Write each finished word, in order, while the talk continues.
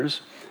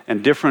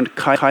and different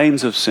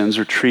kinds of sins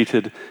are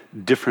treated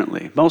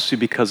differently, mostly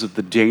because of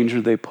the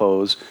danger they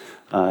pose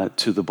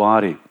to the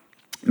body.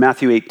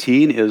 Matthew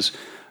 18 is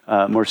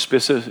more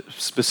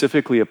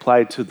specifically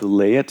applied to the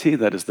laity,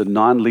 that is the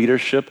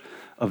non-leadership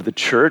of the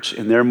church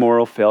in their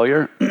moral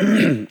failure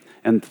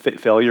and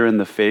failure in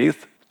the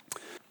faith.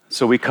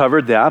 So we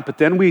covered that, but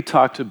then we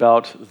talked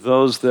about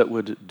those that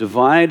would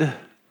divide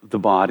the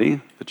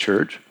body, the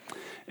church,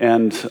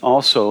 and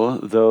also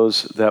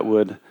those that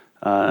would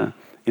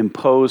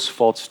impose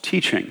false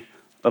teaching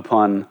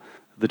upon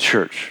the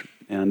church.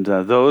 And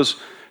those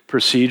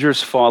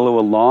procedures follow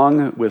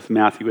along with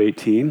Matthew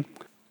 18,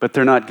 but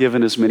they're not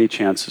given as many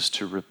chances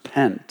to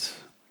repent.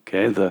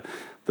 Okay, the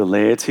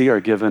laity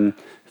are given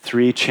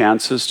 3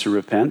 chances to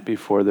repent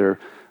before they're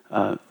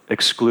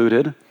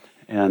excluded.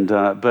 And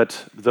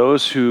but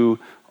those who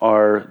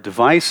are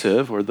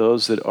divisive, or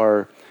those that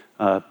are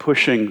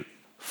pushing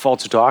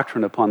false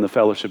doctrine upon the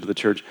fellowship of the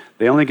church,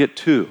 they only get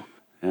 2,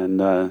 and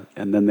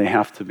then they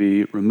have to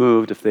be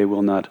removed if they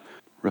will not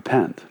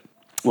repent.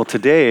 Well,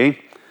 today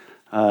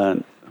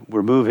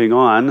we're moving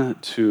on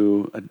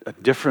to a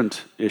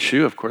different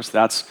issue. Of course,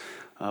 that's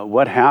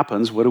what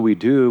happens. What do we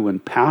do when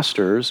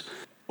pastors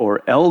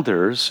or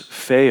elders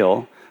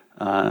fail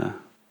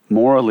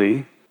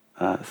morally,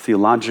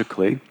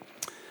 theologically?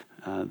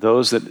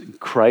 Those that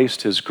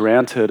Christ has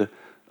granted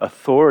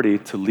authority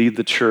to lead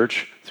the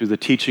church through the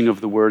teaching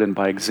of the word and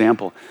by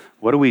example.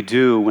 What do we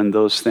do when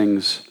those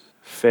things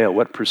fail?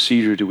 What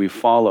procedure do we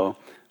follow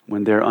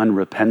when they're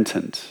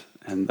unrepentant?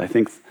 And I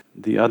think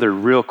the other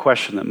real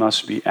question that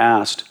must be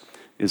asked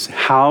is,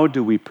 how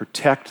do we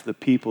protect the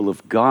people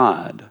of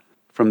God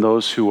from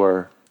those who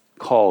are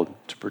called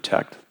to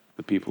protect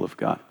the people of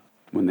God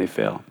when they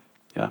fail?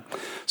 Yeah.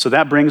 So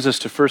that brings us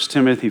to 1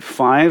 Timothy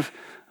 5,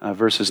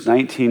 verses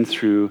 19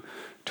 through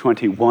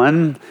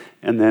 21.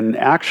 And then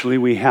actually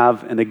we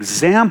have an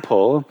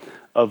example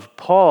of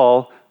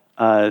Paul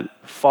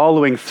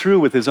following through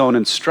with his own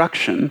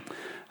instruction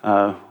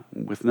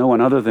with no one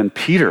other than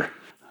Peter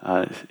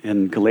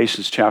in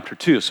Galatians chapter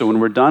 2. So when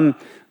we're done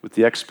with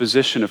the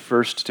exposition of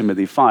 1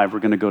 Timothy 5, we're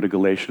going to go to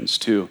Galatians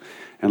 2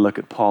 and look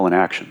at Paul in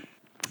action.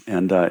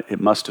 And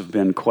it must have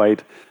been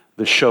quite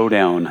the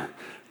showdown,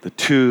 the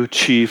 2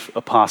 chief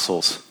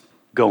apostles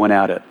going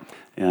at it.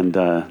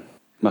 And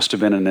must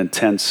have been an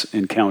intense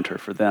encounter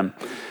for them.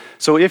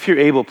 So if you're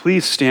able,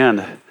 please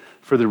stand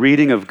for the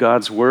reading of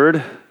God's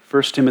word,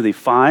 1 Timothy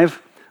 5,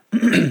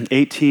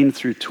 18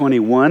 through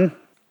 21.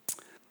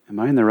 Am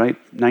I in the right?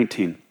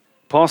 19.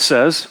 Paul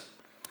says,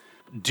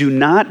 "Do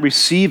not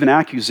receive an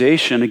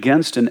accusation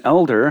against an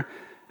elder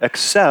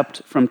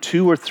except from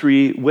 2 or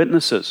 3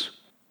 witnesses.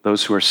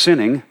 Those who are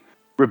sinning,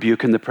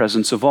 rebuke in the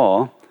presence of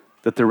all,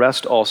 that the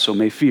rest also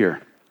may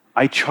fear.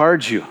 I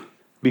charge you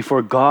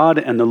before God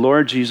and the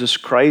Lord Jesus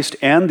Christ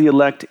and the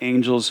elect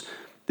angels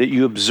that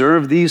you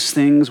observe these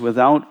things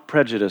without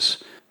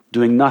prejudice,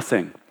 doing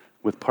nothing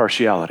with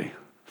partiality."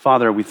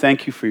 Father, we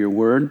thank you for your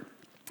word.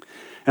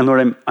 And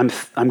Lord,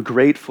 I'm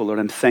grateful, Lord,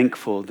 I'm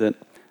thankful that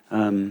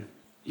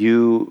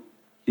you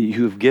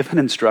have given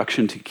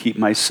instruction to keep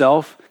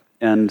myself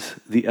and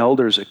the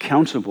elders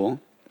accountable.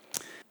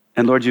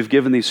 And Lord, you've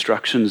given the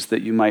instructions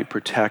that you might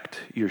protect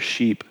your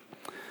sheep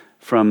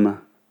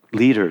from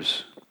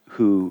leaders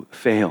who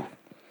fail.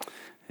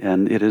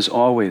 And it is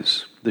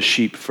always the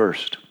sheep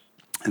first.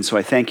 And so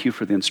I thank you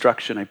for the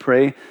instruction. I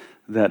pray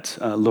that,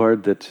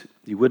 Lord, that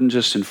you wouldn't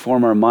just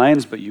inform our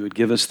minds, but you would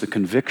give us the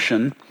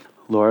conviction,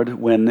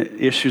 Lord, when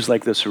issues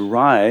like this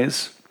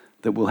arise,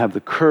 that we'll have the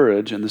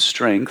courage and the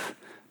strength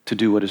to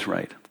do what is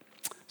right.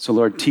 So,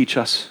 Lord, teach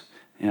us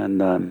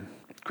and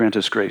grant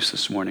us grace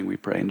this morning, we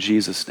pray. In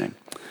Jesus' name,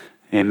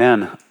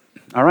 amen.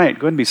 All right,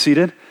 go ahead and be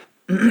seated.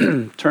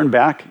 Turn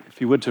back, if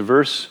you would, to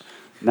verse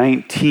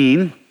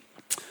 19.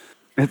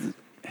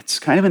 It's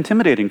kind of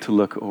intimidating to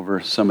look over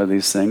some of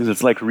these things.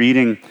 It's like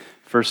reading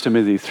 1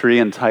 Timothy 3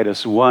 and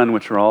Titus 1,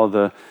 which are all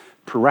the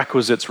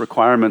prerequisites,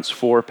 requirements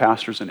for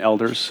pastors and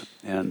elders.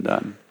 And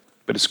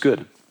but it's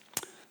good.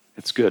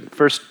 It's good.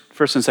 First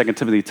and 2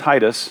 Timothy,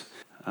 Titus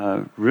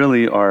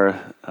really are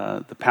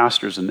the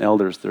pastors and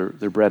elders.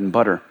 They're bread and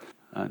butter.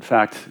 In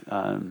fact,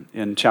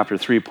 in chapter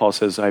 3, Paul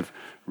says, "I've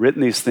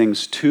written these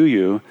things to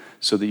you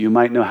so that you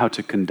might know how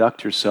to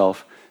conduct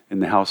yourself in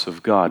the house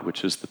of God,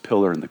 which is the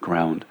pillar and the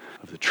ground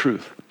of the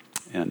truth."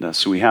 And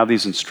so we have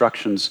these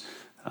instructions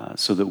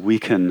so that we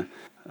can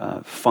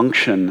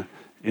function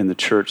in the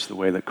church the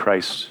way that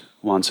Christ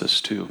wants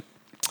us to.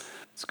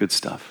 It's good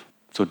stuff.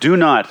 So do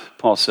not,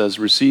 Paul says,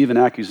 receive an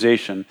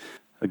accusation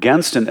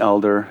against an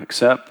elder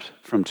except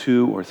from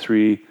 2 or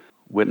 3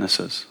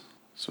 witnesses.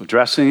 So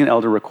addressing an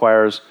elder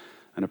requires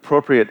an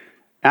appropriate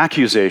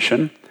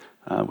accusation,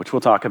 which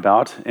we'll talk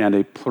about, and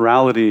a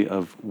plurality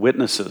of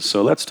witnesses.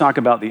 So let's talk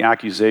about the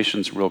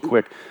accusations real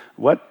quick.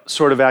 What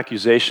sort of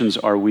accusations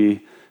are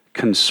we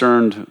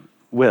concerned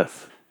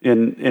with?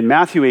 In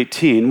Matthew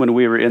 18, when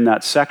we were in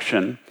that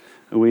section,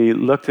 we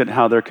looked at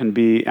how there can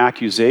be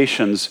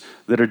accusations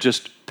that are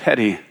just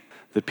petty,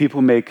 that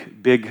people make a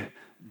big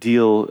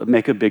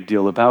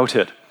deal about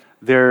it.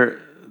 They're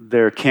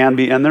there can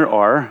be, and there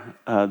are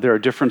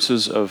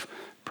differences of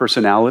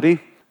personality.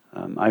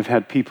 I've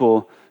had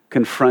people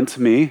confront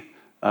me,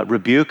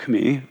 rebuke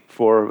me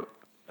for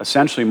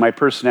essentially my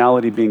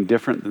personality being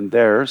different than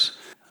theirs.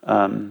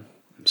 I'm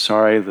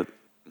sorry that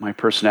my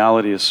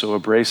personality is so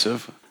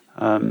abrasive.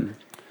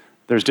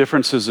 There's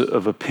differences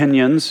of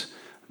opinions.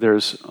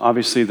 There's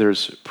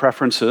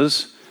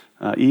preferences,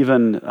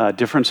 even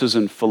differences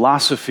in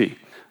philosophy,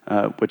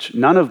 which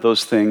none of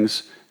those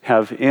things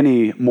have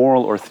any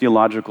moral or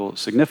theological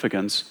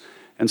significance.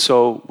 And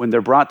so when they're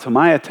brought to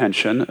my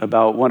attention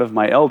about one of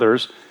my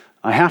elders,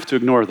 I have to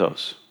ignore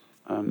those.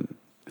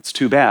 It's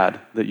too bad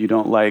that you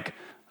don't like,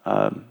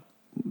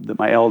 that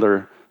my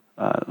elder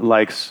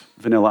likes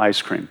vanilla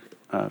ice cream,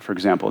 for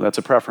example. That's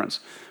a preference.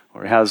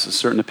 Or has a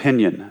certain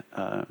opinion,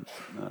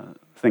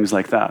 things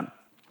like that.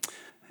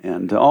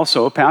 And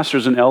also,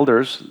 pastors and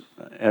elders,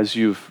 as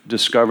you've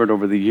discovered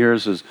over the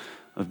years of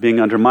being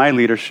under my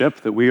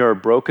leadership, that we are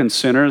broken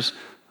sinners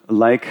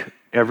like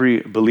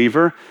every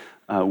believer.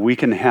 We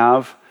can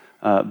have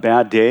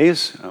bad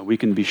days. We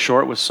can be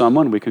short with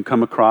someone. We can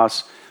come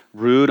across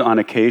rude on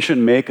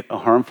occasion, make a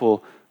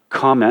harmful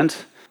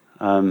comment.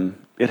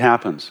 It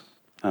happens.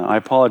 I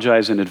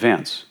apologize in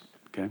advance.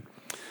 Okay.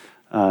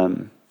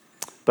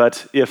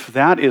 But if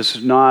that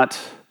is not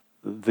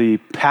the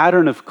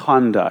pattern of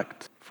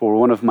conduct for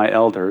one of my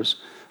elders,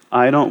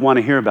 I don't want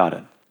to hear about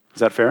it.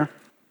 Is that fair?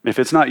 If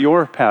it's not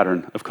your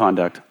pattern of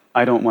conduct,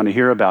 I don't want to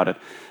hear about it.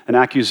 An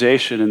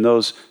accusation in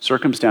those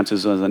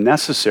circumstances is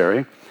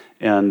unnecessary,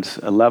 and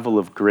a level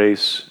of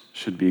grace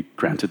should be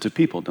granted to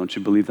people. Don't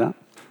you believe that?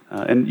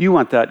 And you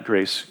want that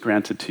grace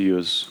granted to you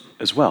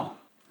as well,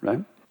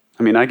 right?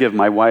 I mean, I give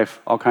my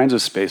wife all kinds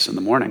of space in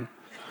the morning.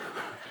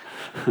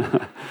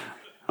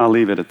 I'll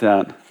leave it at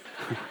that.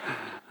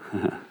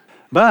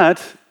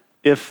 But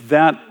if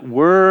that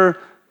were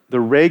the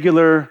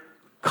regular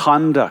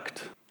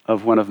conduct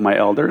of one of my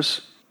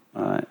elders,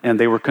 and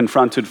they were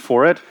confronted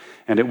for it,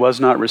 and it was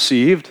not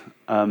received,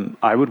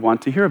 I would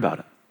want to hear about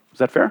it. Is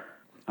that fair?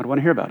 I'd want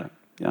to hear about it,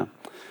 yeah.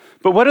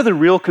 But what are the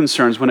real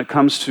concerns when it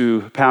comes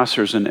to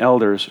pastors and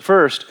elders?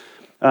 First,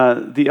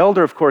 the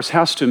elder, of course,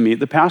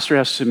 the pastor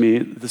has to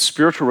meet the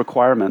spiritual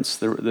requirements,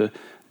 the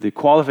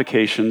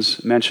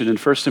qualifications mentioned in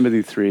 1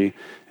 Timothy 3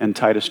 and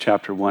Titus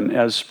chapter 1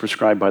 as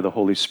prescribed by the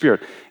Holy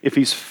Spirit. If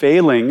he's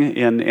failing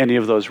in any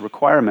of those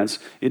requirements,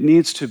 it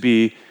needs to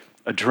be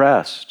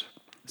addressed.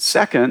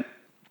 Second,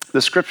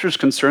 the scriptures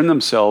concern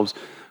themselves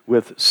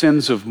with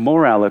sins of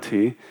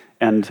morality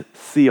and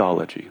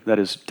theology, that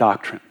is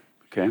doctrine,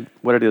 okay?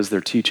 What it is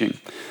they're teaching.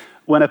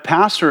 When a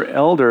pastor or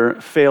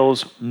elder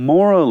fails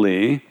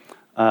morally,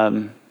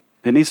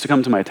 it needs to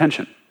come to my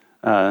attention,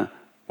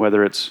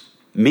 whether it's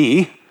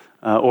me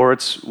or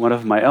it's one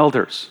of my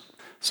elders.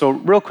 So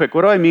real quick,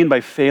 what do I mean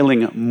by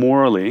failing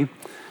morally?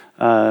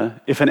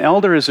 If an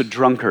elder is a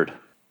drunkard,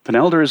 if an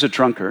elder is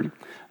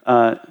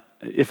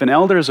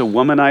a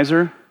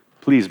womanizer,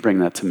 please bring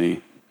that to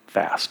me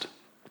fast,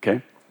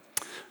 okay?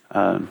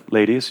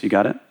 Ladies, you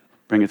got it?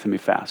 Bring it to me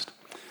fast.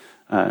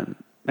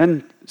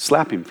 And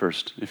slap him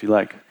first, if you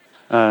like.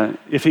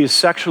 If he's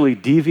sexually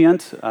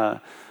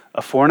deviant,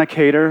 a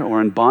fornicator,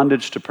 or in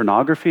bondage to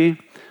pornography,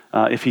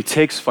 if he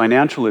takes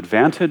financial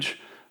advantage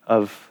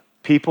of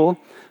people,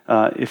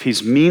 if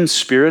he's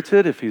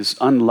mean-spirited, if he's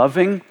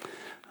unloving,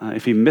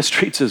 if he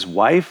mistreats his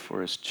wife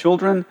or his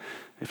children,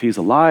 if he's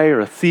a liar,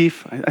 a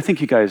thief, I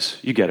think you guys,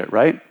 you get it,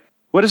 right?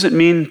 What does it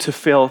mean to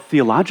fail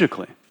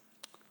theologically?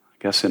 I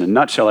guess in a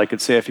nutshell, I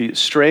could say if he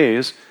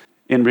strays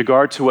in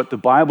regard to what the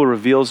Bible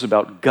reveals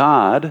about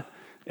God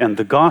and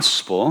the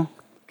gospel,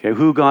 okay,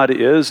 who God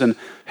is and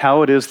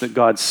how it is that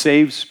God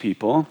saves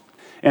people,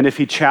 and if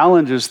he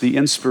challenges the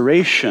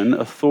inspiration,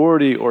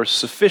 authority, or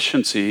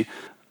sufficiency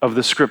of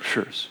the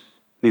scriptures,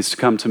 it needs to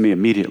come to me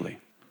immediately,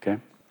 okay?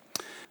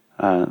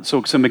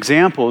 So some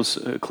examples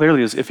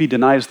clearly is if he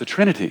denies the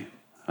Trinity.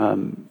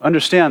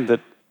 Understand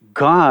that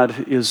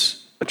God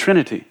is a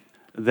Trinity.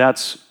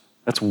 That's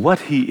what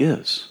he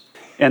is.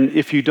 And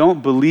if you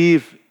don't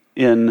believe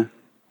in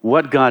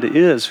what God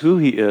is, who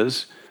he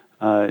is,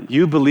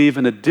 you believe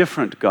in a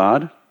different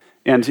God,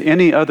 and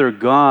any other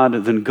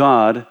God than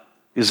God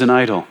is an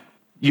idol.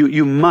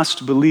 You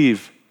must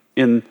believe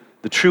in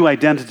the true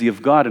identity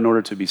of God in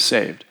order to be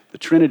saved. The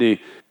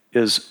Trinity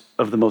is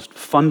of the most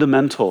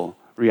fundamental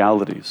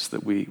realities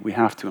that we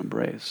have to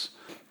embrace.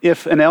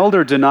 If an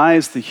elder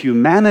denies the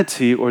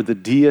humanity or the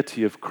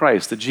deity of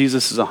Christ, that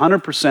Jesus is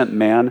 100%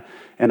 man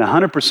and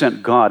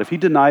 100% God, if he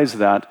denies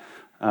that,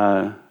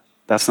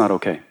 that's not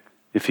okay.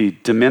 If he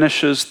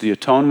diminishes the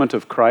atonement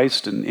of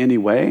Christ in any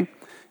way,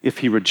 if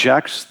he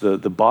rejects the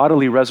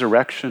bodily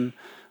resurrection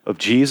of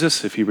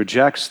Jesus, if he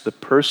rejects the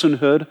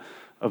personhood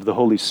of the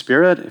Holy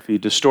Spirit, if he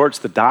distorts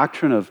the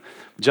doctrine of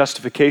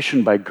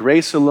justification by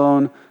grace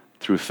alone,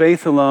 through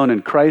faith alone,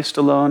 in Christ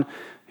alone,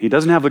 he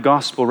doesn't have the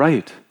gospel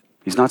right.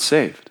 He's not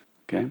saved,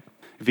 okay?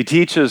 If he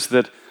teaches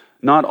that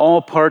not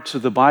all parts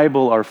of the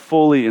Bible are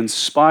fully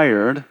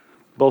inspired,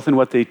 both in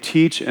what they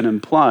teach and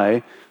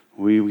imply,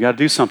 we got to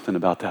do something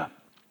about that.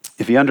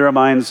 If he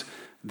undermines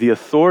the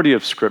authority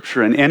of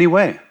Scripture in any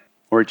way,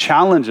 or it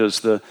challenges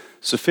the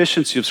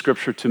sufficiency of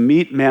Scripture to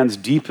meet man's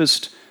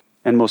deepest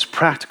and most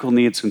practical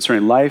needs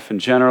concerning life in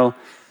general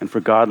and for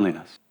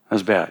godliness.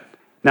 That's bad.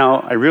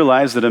 Now, I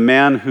realize that a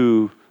man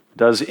who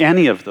does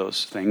any of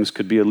those things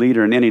could be a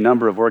leader in any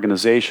number of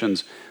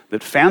organizations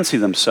that fancy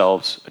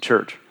themselves a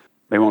church.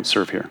 They won't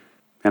serve here.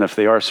 And if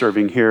they are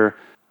serving here,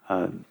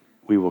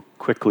 we will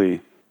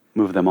quickly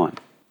move them on.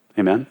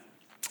 Amen?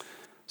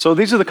 So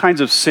these are the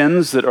kinds of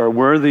sins that are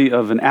worthy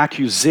of an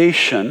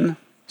accusation,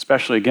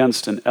 especially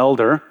against an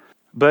elder.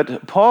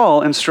 But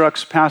Paul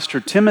instructs Pastor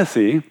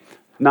Timothy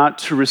not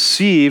to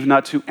receive,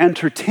 not to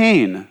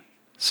entertain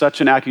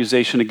such an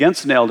accusation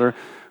against an elder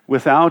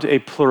without a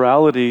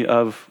plurality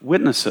of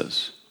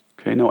witnesses.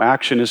 Okay, no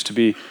action is to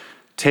be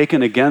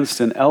taken against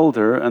an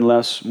elder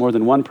unless more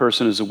than one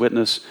person is a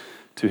witness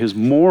to his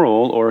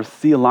moral or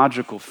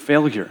theological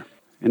failure.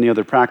 Any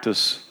other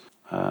practice,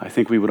 I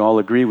think we would all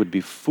agree, would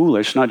be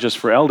foolish, not just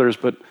for elders,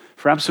 but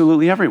for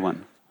absolutely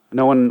everyone.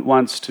 No one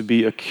wants to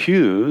be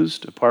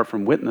accused apart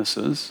from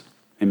witnesses.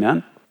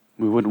 Amen?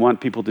 We wouldn't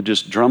want people to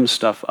just drum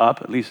stuff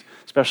up, at least,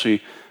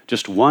 especially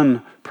just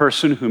one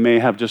person who may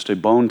have just a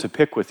bone to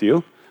pick with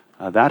you.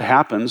 That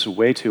happens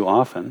way too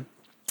often.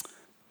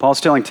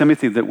 Paul's telling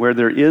Timothy that where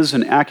there is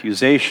an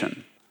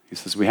accusation, he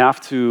says we have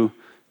to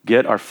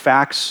get our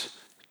facts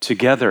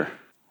together.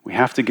 We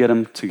have to get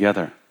them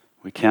together.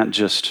 We can't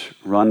just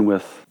run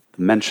with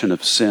the mention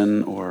of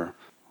sin or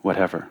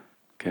whatever.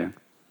 Okay?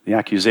 The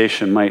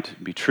accusation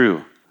might be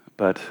true,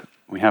 but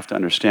we have to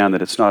understand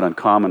that it's not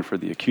uncommon for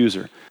the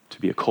accuser to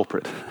be a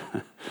culprit.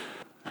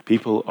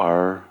 People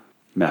are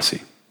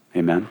messy.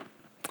 Amen?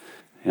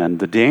 And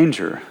the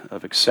danger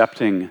of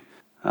accepting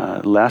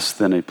less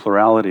than a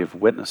plurality of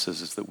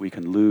witnesses is that we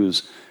can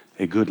lose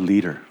a good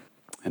leader.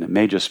 And it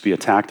may just be a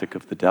tactic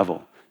of the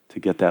devil to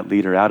get that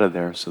leader out of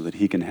there so that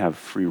he can have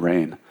free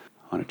reign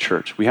on a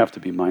church. We have to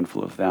be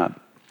mindful of that.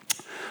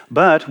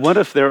 But what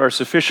if there are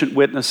sufficient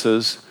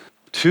witnesses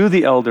to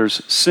the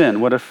elder's sin?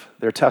 What if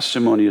their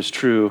testimony is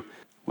true?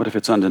 What if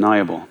it's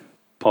undeniable?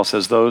 Paul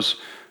says those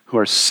who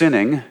are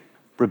sinning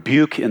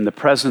rebuke in the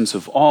presence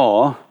of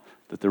all,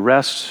 that the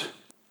rest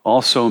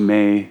also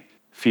may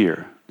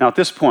fear. Now at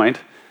this point,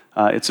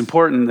 it's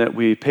important that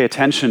we pay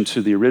attention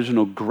to the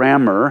original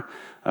grammar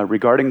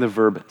regarding the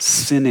verb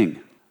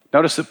sinning.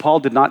 Notice that Paul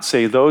did not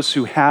say those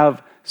who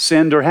have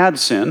sinned or had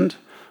sinned,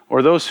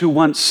 or those who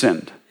once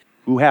sinned.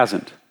 Who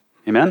hasn't?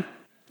 Amen?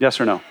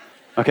 Yes or no?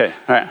 Okay,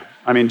 all right.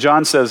 I mean,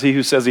 John says, he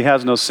who says he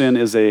has no sin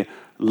is a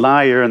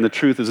liar and the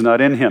truth is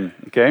not in him,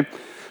 okay?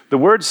 The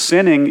word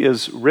sinning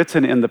is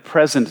written in the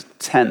present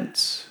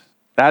tense.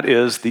 That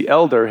is, the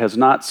elder has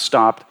not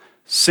stopped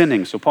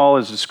sinning. So Paul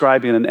is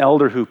describing an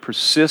elder who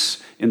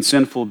persists in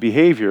sinful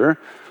behavior,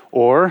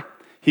 or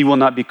he will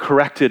not be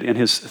corrected in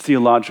his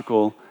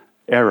theological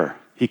error.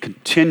 He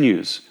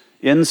continues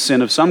in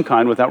sin of some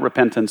kind without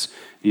repentance.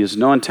 He has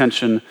no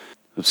intention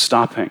of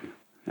stopping.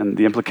 And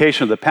the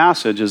implication of the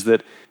passage is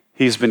that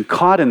he's been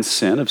caught in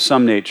sin of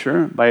some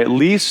nature by at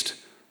least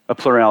a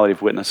plurality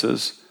of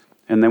witnesses.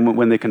 And then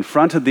when they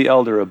confronted the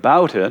elder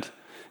about it,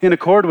 in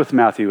accord with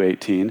Matthew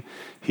 18,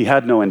 he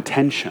had no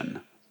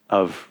intention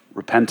of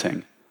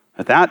repenting.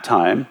 At that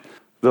time,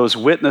 those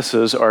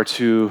witnesses are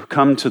to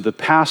come to the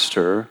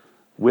pastor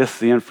with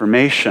the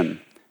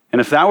information. And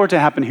if that were to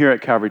happen here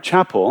at Calvary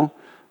Chapel,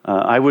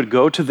 I would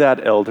go to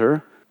that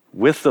elder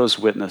with those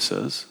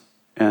witnesses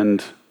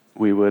and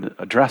we would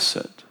address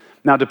it.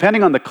 Now,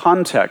 depending on the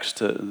context,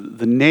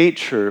 the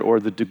nature or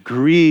the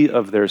degree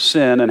of their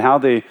sin and how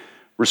they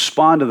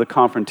respond to the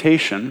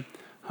confrontation,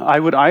 I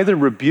would either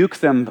rebuke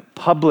them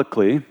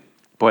publicly,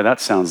 boy, that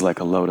sounds like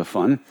a load of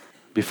fun,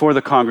 before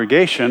the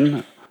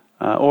congregation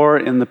or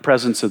in the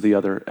presence of the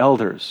other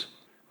elders.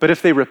 But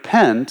if they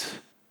repent,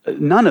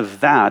 none of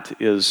that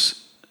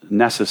is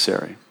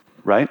necessary,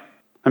 right?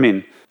 I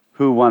mean,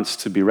 who wants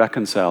to be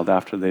reconciled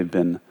after they've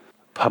been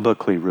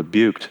publicly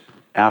rebuked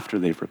after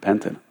they've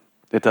repented?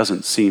 It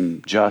doesn't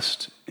seem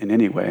just in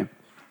any way.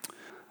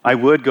 I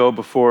would go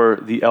before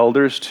the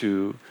elders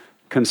to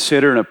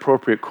consider an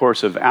appropriate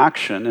course of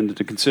action and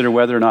to consider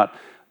whether or not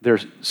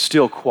they're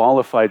still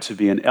qualified to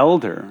be an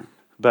elder.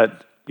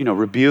 But,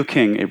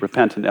 rebuking a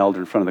repentant elder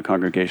in front of the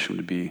congregation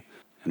would be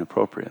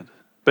inappropriate.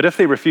 But if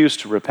they refuse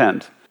to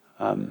repent,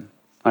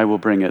 I will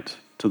bring it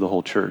to the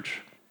whole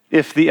church.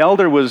 If the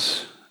elder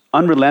was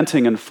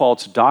unrelenting in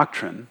false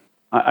doctrine,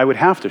 I would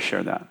have to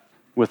share that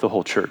with the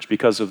whole church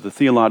because of the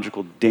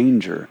theological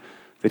danger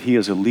that he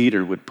as a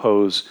leader would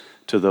pose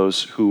to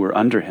those who were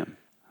under him.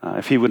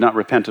 If he would not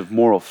repent of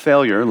moral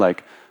failure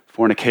like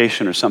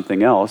fornication or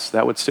something else,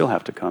 that would still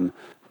have to come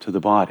to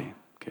the body.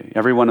 Okay?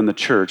 Everyone in the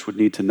church would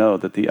need to know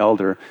that the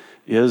elder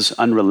is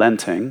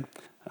unrelenting,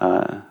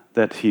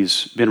 that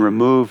he's been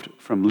removed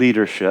from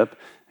leadership,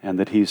 and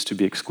that he's to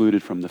be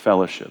excluded from the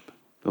fellowship.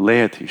 The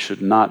laity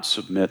should not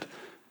submit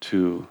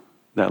to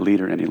that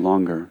leader any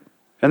longer.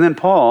 And then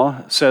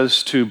Paul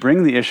says to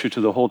bring the issue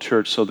to the whole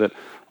church so that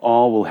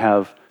all will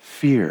have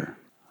fear.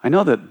 I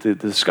know that the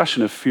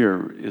discussion of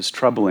fear is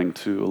troubling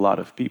to a lot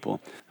of people,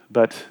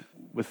 but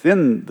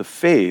within the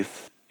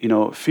faith,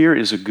 fear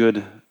is a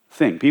good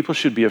thing. People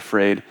should be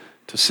afraid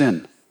to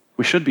sin.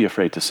 We should be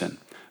afraid to sin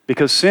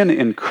because sin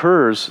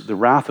incurs the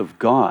wrath of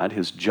God,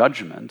 his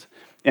judgment,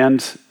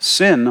 and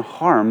sin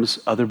harms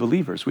other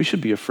believers. We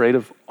should be afraid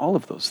of all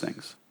of those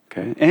things.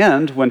 Okay?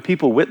 And when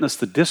people witness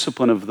the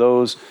discipline of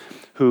those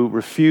who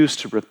refuse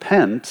to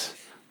repent,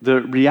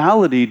 the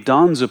reality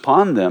dawns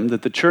upon them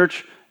that the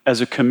church as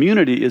a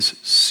community is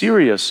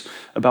serious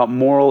about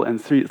moral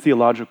and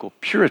theological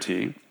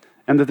purity,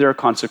 and that there are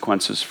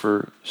consequences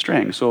for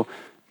straying. So,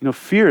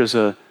 fear is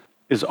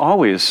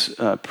always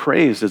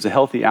praised as a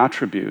healthy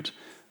attribute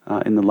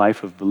in the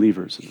life of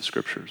believers in the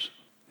Scriptures.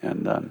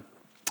 And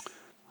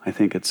I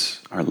think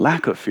it's our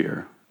lack of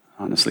fear,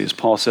 honestly, as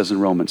Paul says in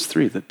Romans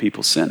 3, that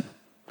people sin.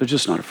 They're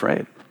just not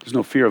afraid. There's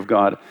no fear of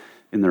God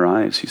in their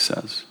eyes, he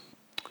says.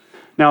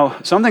 Now,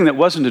 something that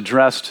wasn't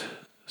addressed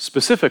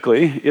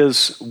specifically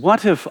is,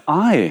 what if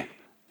I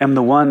am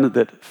the one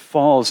that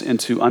falls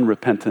into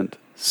unrepentant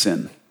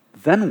sin?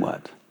 Then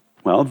what?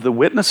 Well, the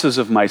witnesses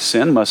of my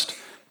sin must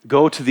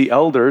go to the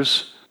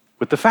elders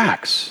with the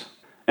facts.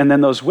 And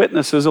then those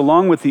witnesses,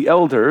 along with the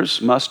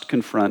elders, must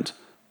confront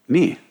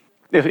me.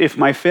 If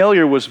my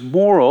failure was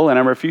moral and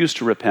I refuse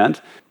to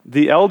repent,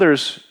 the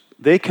elders,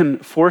 they can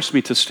force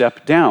me to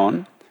step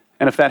down.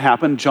 And if that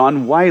happened,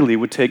 John Wiley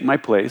would take my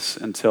place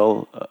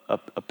until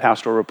a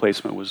pastoral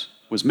replacement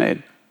was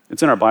made.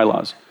 It's in our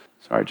bylaws.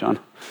 Sorry, John.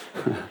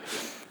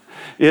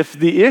 If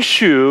the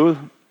issue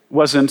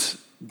wasn't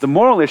the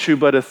moral issue,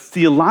 but a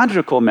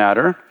theological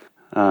matter,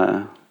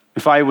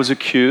 if I was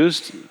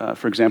accused,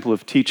 for example,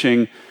 of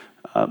teaching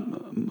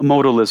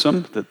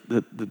modalism,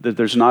 that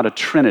there's not a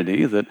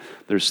trinity, that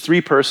there's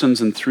three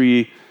persons and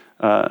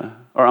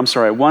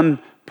one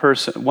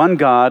person, one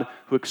God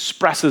who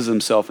expresses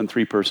himself in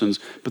three persons,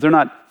 but they're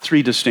not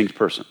three distinct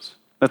persons.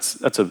 That's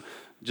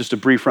just a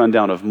brief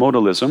rundown of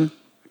modalism,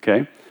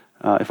 okay?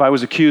 If I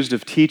was accused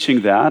of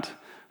teaching that,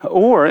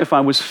 or if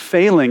I was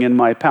failing in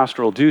my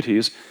pastoral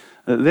duties,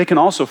 they can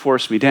also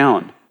force me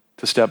down,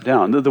 to step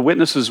down. The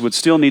witnesses would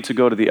still need to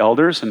go to the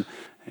elders, and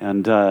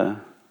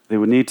they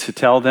would need to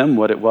tell them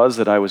what it was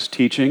that I was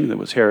teaching that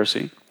was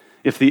heresy.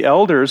 If the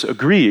elders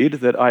agreed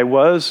that I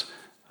was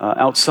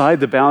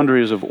outside the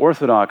boundaries of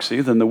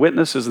orthodoxy, then the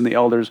witnesses and the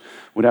elders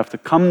would have to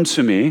come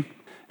to me.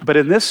 But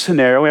in this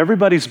scenario,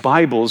 everybody's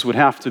Bibles would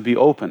have to be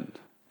opened,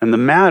 and the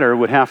matter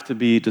would have to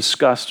be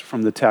discussed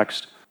from the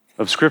text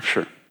of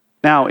Scripture.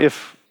 Now,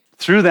 if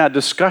through that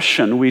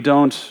discussion we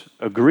don't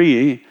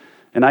agree,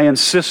 and I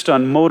insist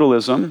on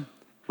modalism,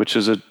 which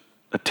is a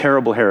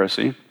terrible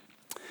heresy,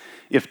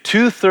 if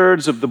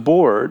 2/3 of the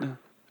board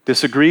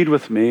disagreed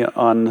with me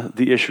on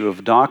the issue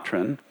of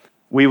doctrine,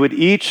 we would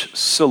each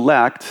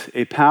select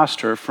a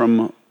pastor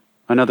from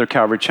another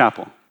Calvary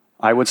chapel.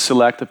 I would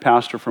select a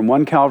pastor from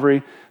one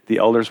Calvary, the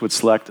elders would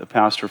select a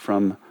pastor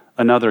from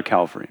another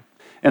Calvary.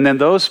 And then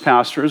those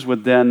pastors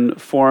would then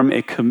form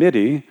a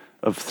committee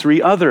of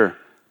 3 other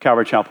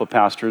Calvary Chapel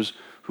pastors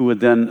who would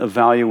then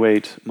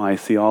evaluate my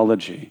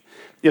theology.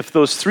 If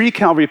those 3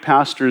 Calvary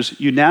pastors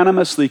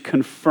unanimously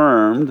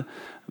confirmed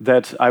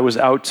that I was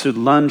out to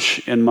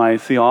lunch in my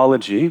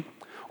theology,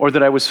 or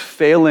that I was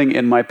failing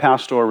in my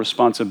pastoral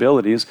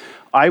responsibilities,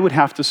 I would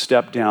have to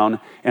step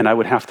down and I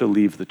would have to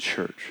leave the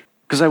church,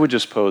 because I would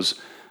just pose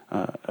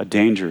a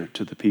danger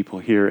to the people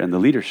here and the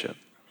leadership.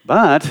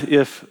 But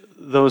if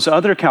those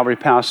other Calvary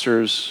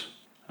pastors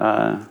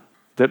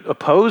that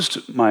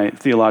opposed my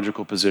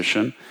theological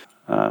position,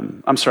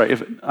 if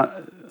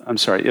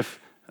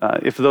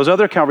those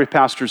other Calvary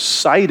pastors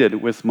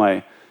sided with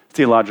my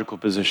theological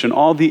position,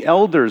 all the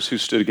elders who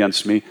stood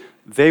against me,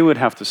 they would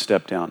have to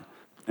step down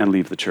and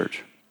leave the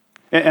church.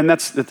 And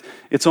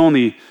it's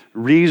only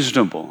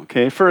reasonable,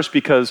 okay? First,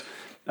 because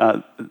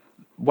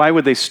why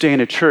would they stay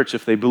in a church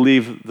if they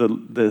believe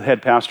the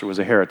head pastor was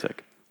a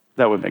heretic?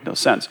 That would make no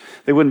sense.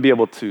 They wouldn't be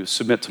able to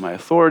submit to my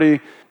authority.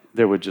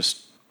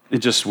 It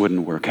just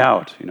wouldn't work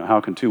out.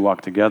 How can 2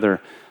 walk together,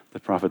 the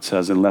prophet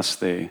says, unless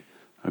they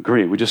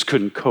agree? We just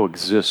couldn't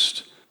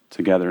coexist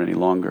together any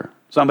longer.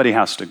 Somebody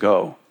has to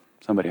go.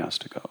 Somebody has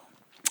to go.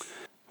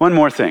 One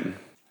more thing,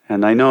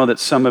 and I know that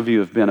some of you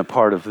have been a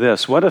part of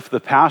this. What if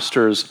the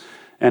pastors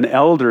and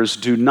elders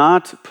do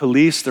not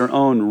police their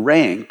own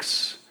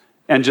ranks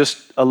and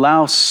just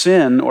allow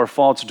sin or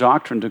false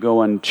doctrine to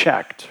go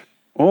unchecked?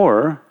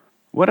 Or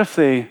what if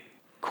they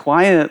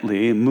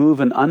quietly move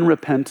an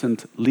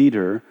unrepentant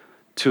leader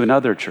to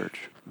another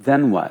church?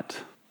 Then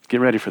what? Get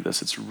ready for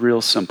this. It's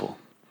real simple.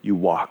 You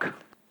walk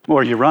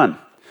or you run.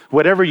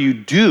 Whatever you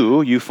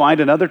do, you find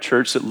another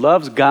church that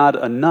loves God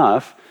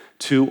enough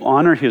to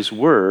honor his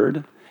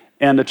word,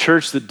 and a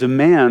church that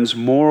demands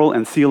moral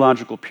and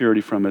theological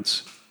purity from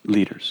its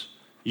leaders.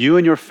 You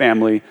and your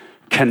family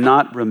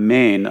cannot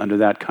remain under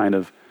that kind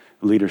of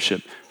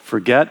leadership.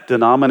 Forget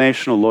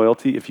denominational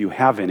loyalty if you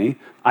have any.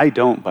 I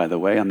don't, by the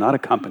way. I'm not a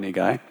company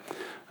guy.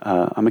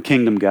 I'm a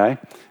kingdom guy.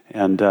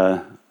 And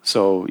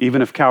so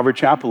even if Calvary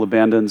Chapel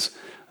abandons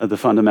the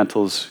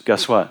fundamentals,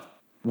 guess what?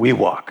 We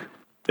walk.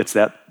 It's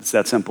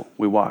that simple.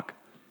 We walk.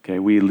 Okay,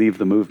 we leave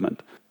the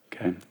movement.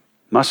 Okay,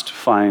 must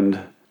find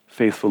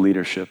faithful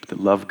leadership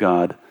that love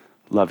God,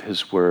 love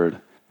his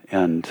word,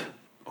 and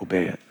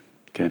obey it.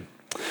 Okay?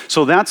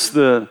 So that's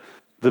the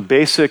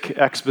basic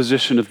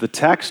exposition of the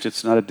text.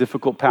 It's not a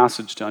difficult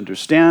passage to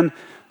understand.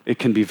 It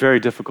can be very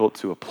difficult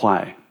to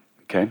apply.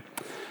 Okay?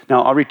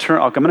 Now, I'm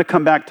going to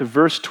come back to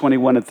verse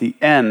 21 at the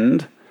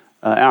end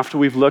after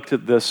we've looked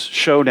at this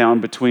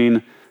showdown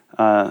between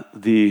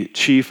the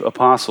chief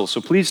apostles.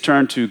 So please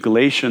turn to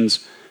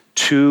Galatians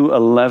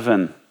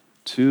 2:11.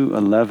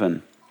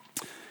 2:11.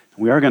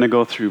 We are going to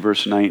go through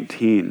verse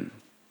 19.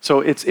 So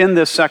it's in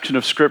this section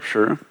of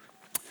Scripture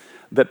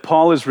that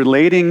Paul is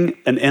relating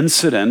an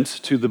incident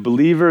to the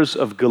believers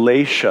of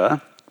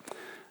Galatia,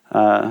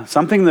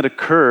 something that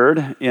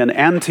occurred in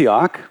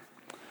Antioch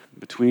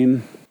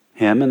between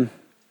him and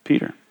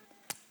Peter.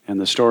 And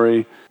the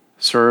story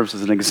serves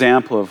as an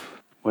example of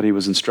what he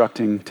was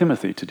instructing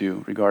Timothy to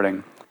do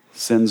regarding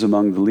sins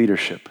among the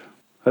leadership.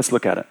 Let's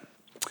look at it.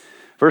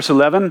 Verse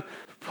 11,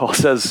 Paul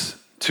says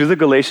to the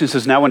Galatians,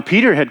 says, "Now when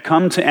Peter had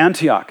come to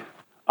Antioch,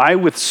 I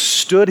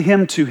withstood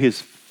him to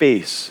his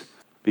face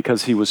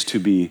because he was to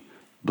be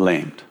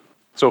blamed."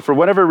 So for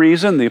whatever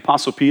reason, the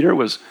Apostle Peter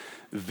was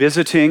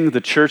visiting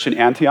the church in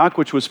Antioch,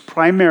 which was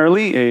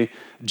primarily a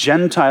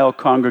Gentile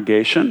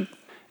congregation.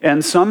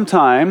 And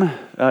sometime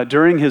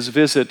during his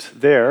visit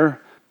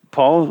there,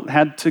 Paul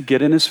had to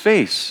get in his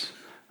face.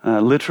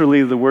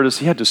 Literally, the word is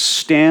he had to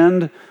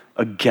stand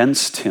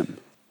against him.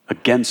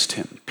 Against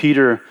him.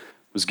 Peter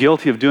was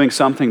guilty of doing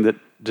something that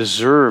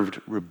deserved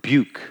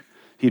rebuke.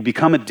 He'd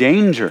become a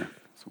danger.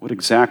 So what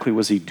exactly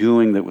was he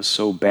doing that was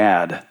so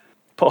bad?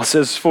 Paul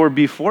says, "For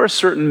before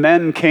certain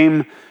men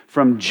came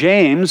from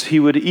James, he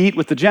would eat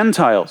with the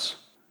Gentiles."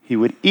 He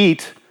would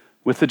eat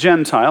with the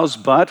Gentiles,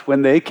 but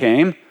when they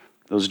came,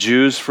 those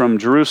Jews from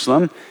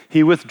Jerusalem,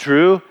 he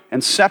withdrew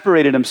and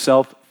separated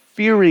himself,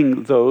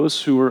 fearing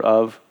those who were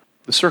of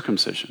the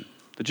circumcision,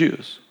 the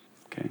Jews.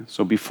 Okay,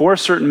 so before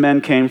certain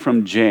men came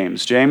from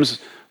James, James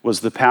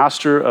was the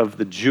pastor of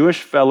the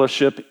Jewish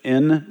fellowship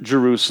in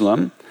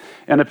Jerusalem,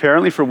 and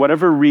apparently for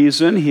whatever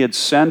reason, he had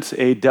sent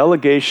a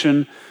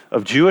delegation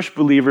of Jewish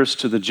believers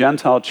to the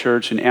Gentile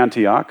church in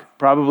Antioch,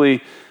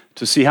 probably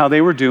to see how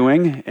they were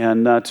doing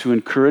and to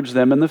encourage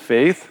them in the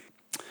faith.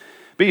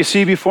 But you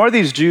see, before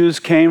these Jews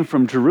came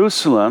from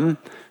Jerusalem,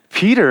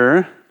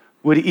 Peter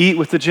would eat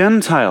with the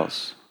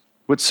Gentiles,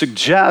 which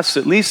suggests,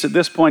 at least at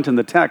this point in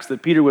the text,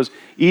 that Peter was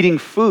eating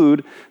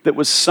food that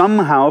was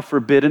somehow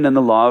forbidden in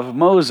the law of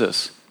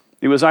Moses.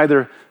 It was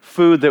either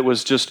food that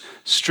was just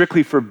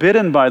strictly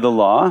forbidden by the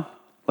law,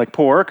 like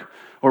pork,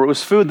 or it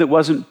was food that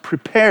wasn't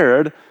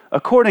prepared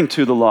according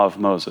to the law of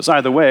Moses.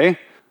 Either way,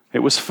 it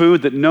was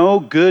food that no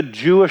good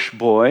Jewish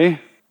boy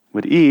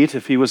would eat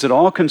if he was at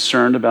all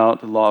concerned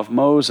about the law of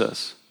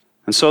Moses.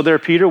 And so there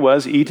Peter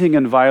was eating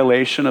in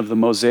violation of the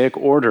Mosaic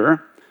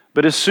order.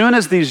 But as soon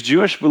as these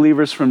Jewish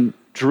believers from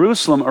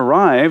Jerusalem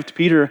arrived,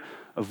 Peter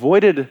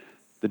avoided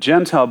the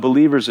Gentile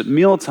believers at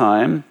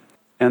mealtime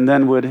and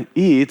then would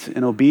eat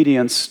in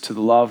obedience to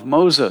the law of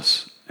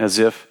Moses, as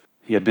if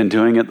he had been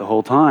doing it the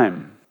whole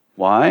time.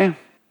 Why?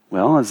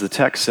 Well, as the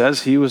text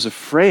says, he was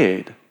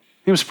afraid.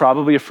 He was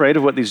probably afraid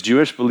of what these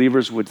Jewish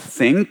believers would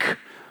think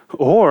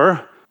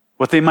or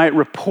what they might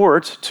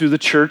report to the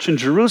church in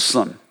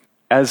Jerusalem,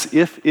 as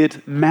if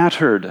it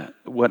mattered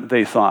what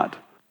they thought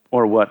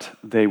or what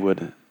they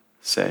would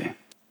say.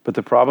 But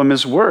the problem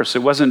is worse.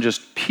 It wasn't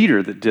just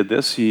Peter that did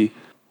this. He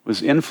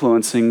was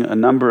influencing a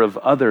number of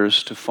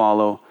others to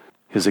follow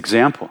his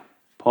example.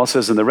 Paul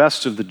says, and the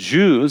rest of the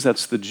Jews,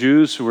 that's the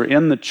Jews who were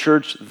in the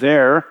church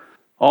there,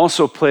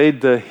 also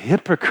played the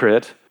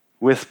hypocrite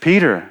with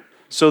Peter,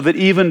 so that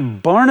even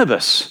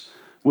Barnabas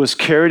was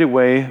carried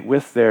away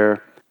with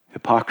their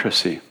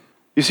hypocrisy.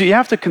 You see, you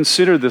have to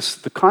consider this,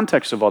 the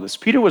context of all this.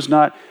 Peter was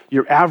not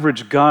your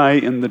average guy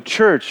in the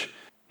church.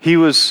 He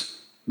was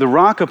the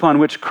rock upon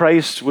which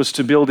Christ was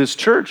to build his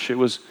church. It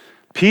was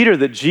Peter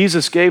that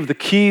Jesus gave the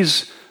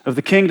keys of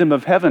the kingdom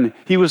of heaven.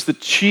 He was the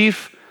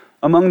chief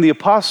among the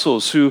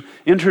apostles who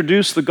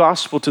introduced the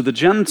gospel to the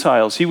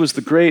Gentiles. He was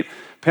the great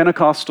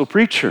Pentecostal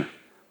preacher.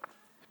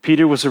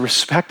 Peter was a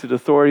respected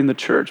authority in the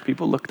church.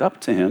 People looked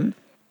up to him.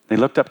 They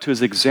looked up to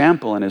his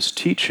example and his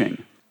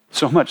teaching.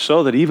 So much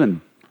so that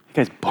even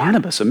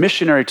Barnabas, a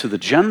missionary to the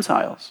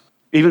Gentiles,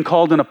 even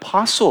called an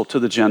apostle to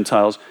the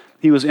Gentiles,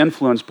 he was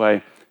influenced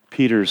by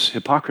Peter's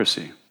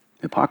hypocrisy.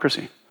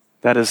 Hypocrisy.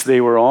 That is,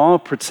 they were all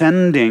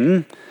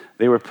pretending,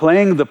 they were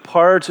playing the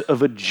part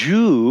of a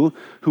Jew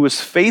who was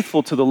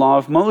faithful to the law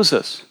of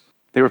Moses.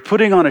 They were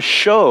putting on a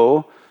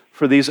show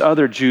for these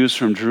other Jews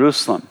from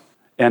Jerusalem.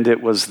 And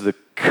it was the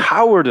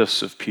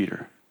cowardice of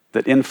Peter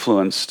that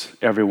influenced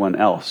everyone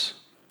else.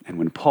 And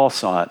when Paul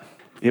saw it,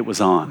 it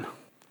was on.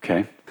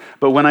 Okay?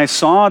 But when I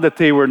saw that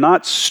they were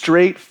not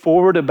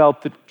straightforward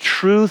about the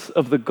truth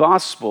of the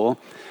gospel,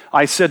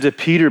 I said to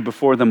Peter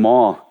before them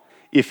all,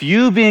 if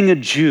you, being a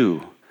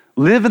Jew,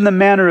 live in the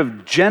manner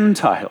of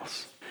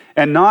Gentiles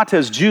and not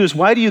as Jews,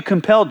 why do you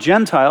compel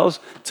Gentiles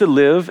to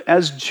live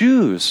as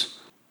Jews?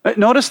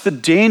 Notice the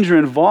danger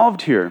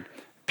involved here.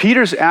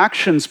 Peter's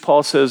actions,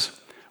 Paul says,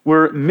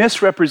 were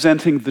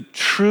misrepresenting the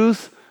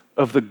truth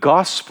of the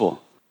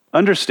gospel.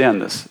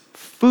 Understand this.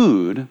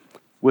 Food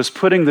was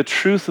putting the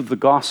truth of the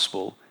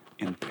gospel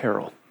in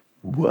peril.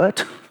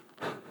 What?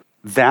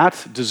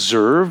 That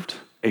deserved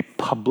a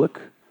public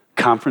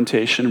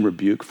confrontation and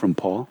rebuke from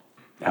Paul?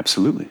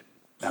 Absolutely.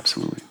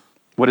 Absolutely.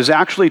 What is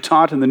actually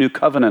taught in the new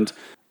covenant,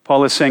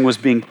 Paul is saying, was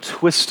being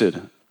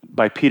twisted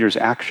by Peter's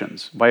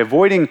actions. By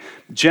avoiding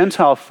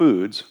Gentile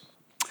foods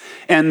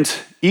and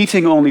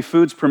eating only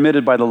foods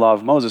permitted by the law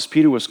of Moses,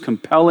 Peter was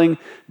compelling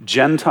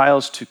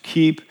Gentiles to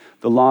keep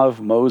the law of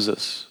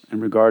Moses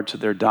in regard to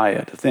their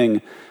diet, a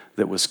thing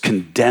that was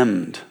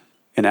condemned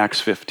in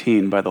Acts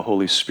 15 by the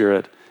Holy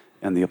Spirit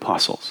and the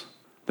apostles.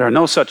 There are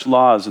no such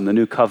laws in the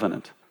new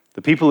covenant.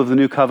 The people of the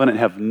new covenant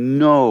have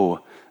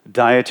no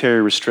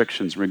dietary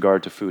restrictions in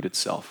regard to food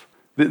itself.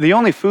 The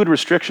only food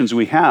restrictions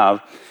we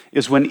have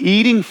is when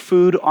eating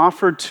food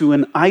offered to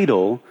an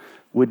idol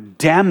would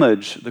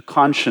damage the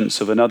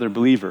conscience of another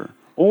believer,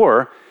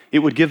 or it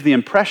would give the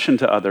impression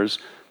to others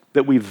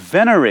that we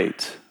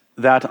venerate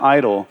that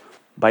idol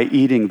by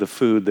eating the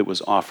food that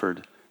was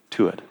offered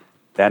to it.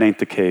 That ain't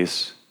the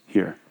case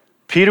here.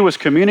 Peter was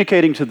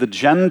communicating to the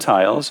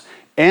Gentiles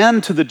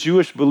and to the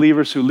Jewish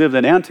believers who lived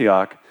in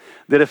Antioch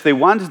that if they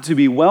wanted to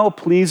be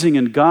well-pleasing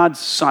in God's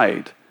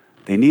sight,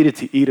 they needed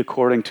to eat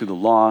according to the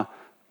law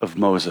of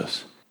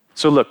Moses.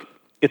 So look,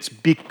 it's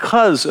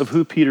because of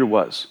who Peter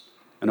was,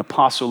 an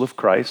apostle of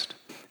Christ,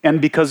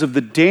 and because of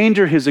the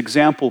danger his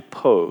example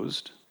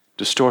posed,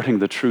 distorting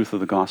the truth of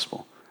the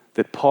gospel,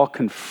 that Paul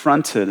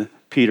confronted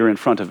Peter in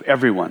front of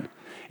everyone,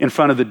 in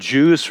front of the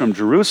Jews from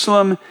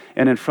Jerusalem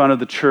and in front of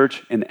the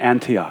church in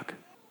Antioch.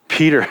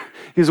 Peter,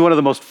 he's one of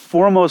the most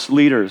foremost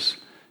leaders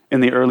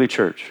in the early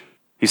church.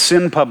 He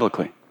sinned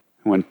publicly.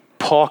 When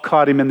Paul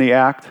caught him in the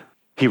act,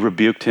 he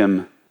rebuked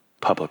him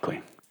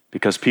publicly.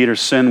 Because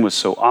Peter's sin was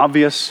so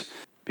obvious,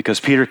 because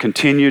Peter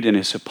continued in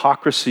his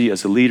hypocrisy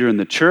as a leader in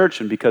the church,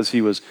 and because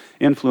he was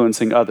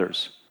influencing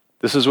others.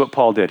 This is what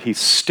Paul did. He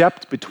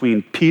stepped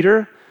between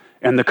Peter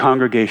and the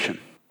congregation.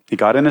 He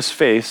got in his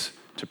face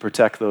to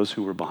protect those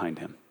who were behind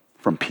him,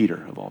 from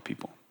Peter, of all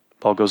people.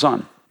 Paul goes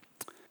on.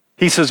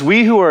 He says,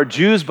 "We who are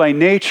Jews by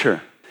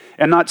nature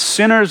and not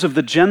sinners of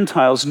the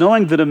Gentiles,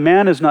 knowing that a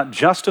man is not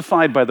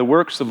justified by the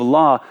works of the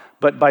law,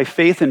 but by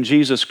faith in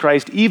Jesus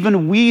Christ,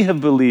 even we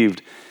have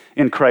believed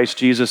in Christ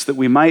Jesus, that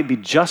we might be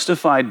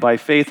justified by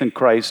faith in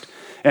Christ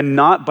and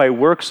not by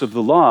works of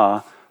the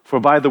law, for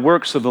by the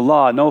works of the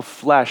law no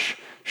flesh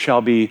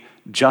shall be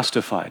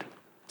justified."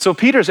 So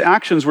Peter's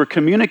actions were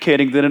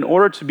communicating that in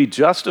order to be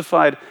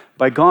justified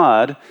by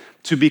God,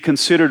 to be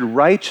considered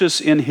righteous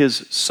in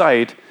his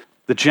sight,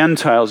 the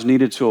Gentiles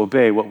needed to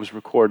obey what was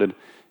recorded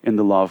in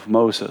the law of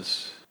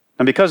Moses.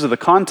 And because of the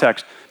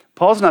context,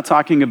 Paul's not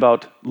talking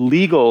about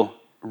legal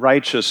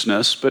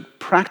righteousness, but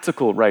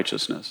practical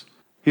righteousness.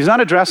 He's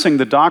not addressing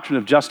the doctrine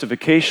of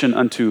justification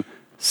unto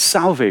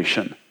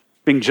salvation,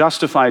 being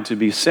justified to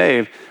be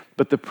saved,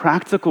 but the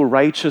practical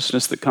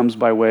righteousness that comes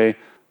by way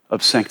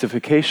of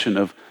sanctification,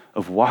 of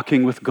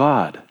walking with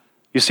God.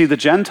 You see, the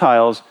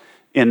Gentiles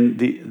in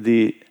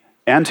the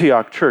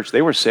Antioch church,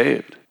 they were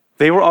saved.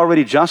 They were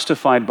already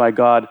justified by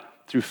God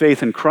through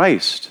faith in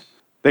Christ.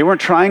 They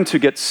weren't trying to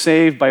get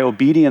saved by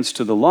obedience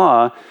to the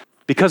law.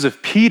 Because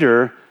of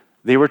Peter,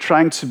 they were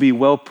trying to be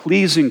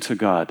well-pleasing to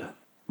God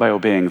by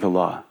obeying the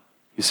law.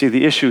 You see,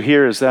 the issue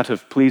here is that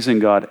of pleasing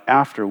God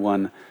after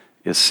one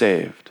is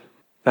saved.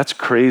 That's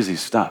crazy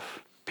stuff.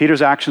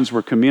 Peter's actions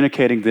were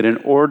communicating that in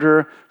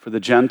order for the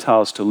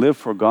Gentiles to live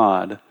for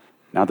God,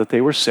 now that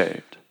they were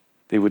saved,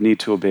 they would need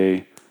to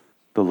obey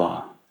the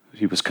law.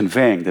 He was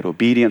conveying that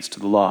obedience to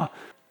the law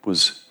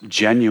was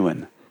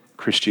genuine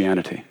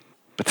Christianity.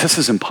 But this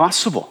is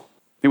impossible.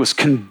 It was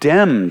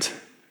condemned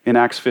in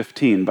Acts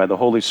 15 by the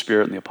Holy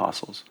Spirit and the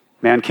apostles.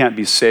 Man can't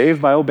be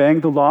saved by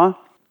obeying the law,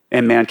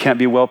 and man can't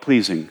be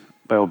well-pleasing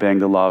by obeying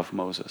the law of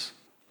Moses.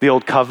 The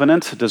old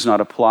covenant does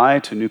not apply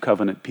to new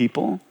covenant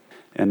people,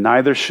 and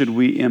neither should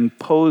we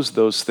impose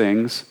those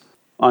things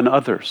on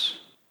others.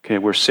 Okay,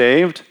 we're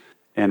saved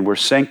and we're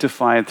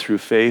sanctified through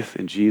faith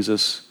in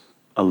Jesus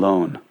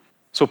alone.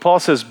 So Paul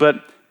says,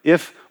 but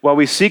if while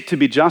we seek to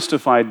be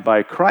justified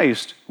by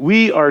Christ,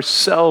 we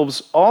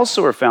ourselves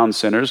also are found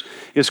sinners,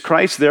 is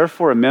Christ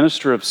therefore a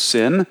minister of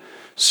sin?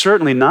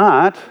 Certainly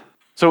not.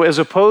 So as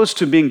opposed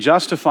to being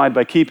justified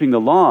by keeping the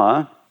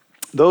law,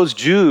 those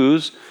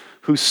Jews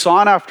who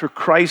sought after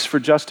Christ for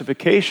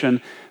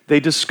justification, they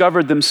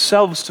discovered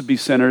themselves to be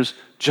sinners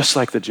just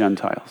like the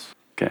Gentiles.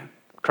 Okay.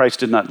 Christ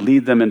did not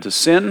lead them into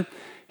sin.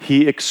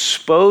 He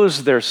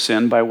exposed their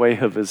sin by way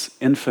of his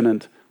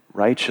infinite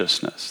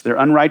righteousness. Their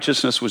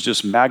unrighteousness was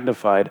just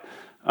magnified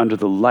under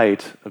the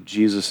light of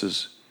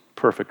Jesus'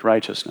 perfect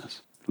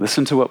righteousness.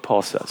 Listen to what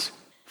Paul says.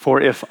 For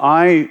if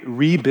I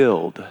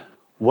rebuild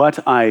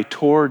what I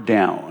tore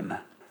down,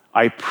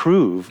 I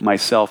prove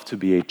myself to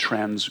be a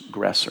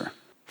transgressor.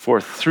 For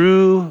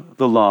through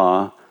the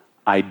law,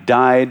 I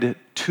died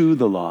to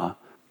the law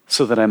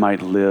so that I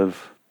might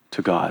live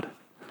to God.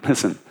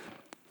 Listen,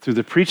 through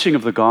the preaching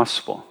of the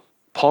gospel,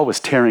 Paul was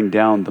tearing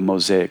down the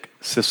Mosaic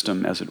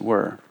system, as it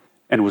were,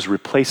 and was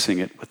replacing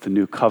it with the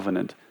new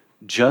covenant,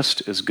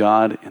 just as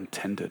God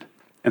intended.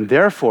 And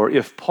therefore,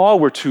 if Paul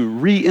were to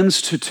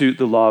reinstitute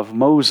the law of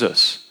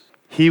Moses,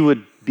 he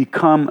would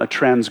become a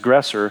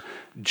transgressor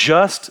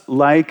just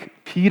like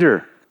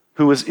Peter,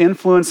 who was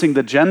influencing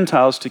the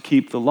Gentiles to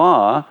keep the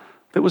law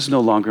that was no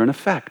longer in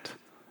effect.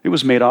 It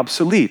was made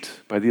obsolete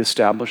by the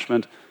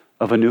establishment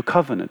of a new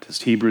covenant,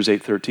 as Hebrews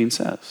 8:13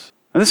 says.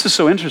 And this is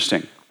so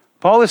interesting.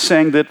 Paul is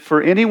saying that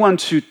for anyone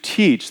to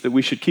teach that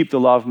we should keep the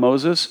law of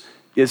Moses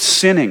is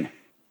sinning,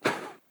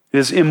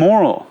 is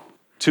immoral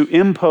to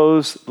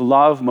impose the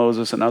law of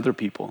Moses on other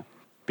people,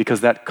 because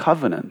that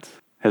covenant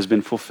has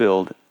been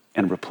fulfilled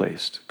and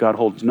replaced. God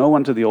holds no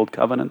one to the old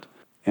covenant,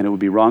 and it would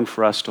be wrong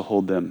for us to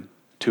hold them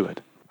to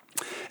it.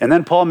 And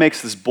then Paul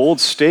makes this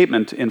bold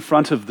statement in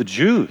front of the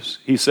Jews.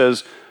 He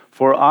says,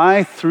 "For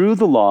I, through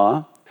the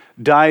law,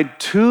 died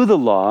to the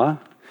law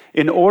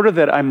in order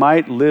that I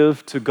might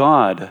live to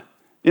God."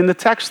 In the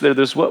text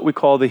there's what we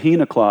call the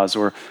hina clause,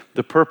 or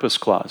the purpose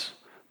clause.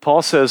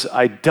 Paul says,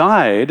 I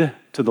died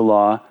to the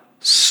law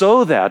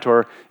so that,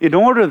 or in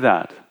order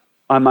that,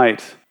 I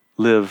might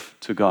live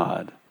to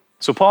God.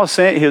 So Paul's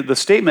saying, the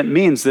statement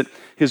means that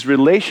his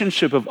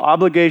relationship of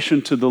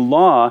obligation to the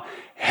law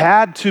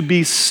had to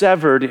be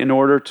severed in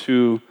order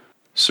to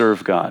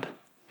serve God.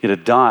 He had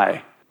to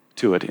die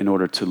to it in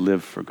order to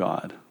live for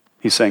God.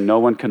 He's saying no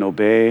one can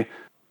obey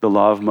the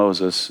law of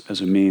Moses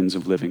as a means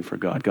of living for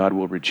God. God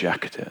will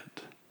reject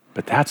it.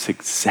 But that's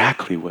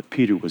exactly what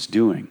Peter was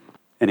doing.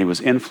 And he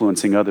was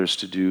influencing others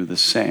to do the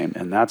same.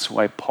 And that's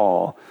why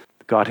Paul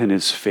got in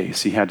his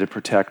face. He had to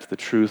protect the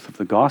truth of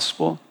the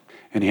gospel,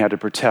 and he had to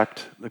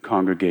protect the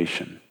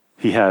congregation.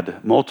 He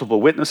had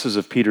multiple witnesses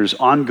of Peter's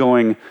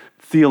ongoing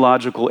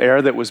theological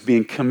error that was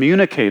being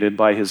communicated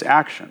by his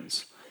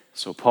actions.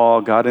 So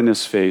Paul got in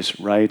his face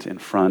right in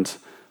front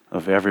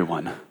of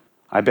everyone.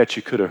 I bet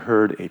you could have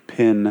heard a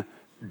pin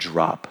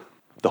drop.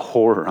 The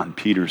horror on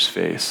Peter's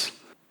face,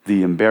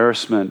 the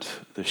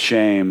embarrassment, the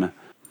shame,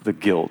 the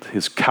guilt,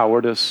 his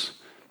cowardice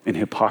and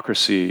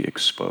hypocrisy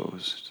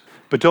exposed.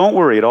 But don't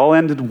worry, it all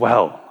ended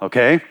well,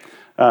 okay?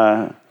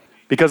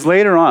 Because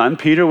later on,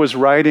 Peter was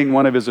writing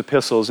one of his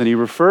epistles, and he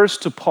refers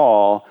to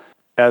Paul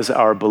as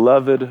our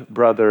beloved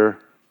brother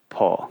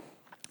Paul.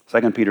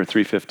 2 Peter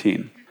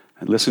 3:15.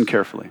 And listen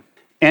carefully.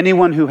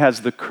 Anyone who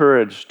has the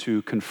courage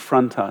to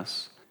confront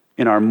us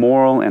in our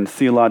moral and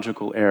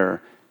theological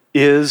error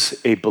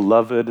is a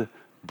beloved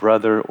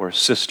brother or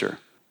sister.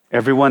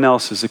 Everyone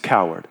else is a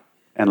coward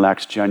and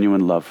lacks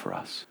genuine love for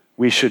us.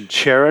 We should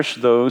cherish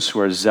those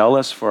who are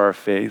zealous for our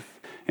faith,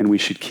 and we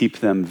should keep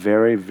them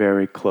very,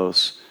 very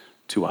close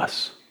to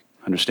us.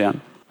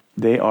 Understand?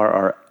 They are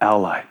our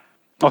ally.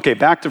 Okay,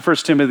 back to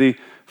 1 Timothy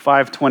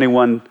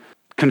 5:21,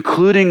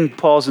 concluding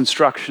Paul's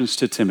instructions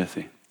to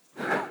Timothy.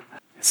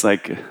 It's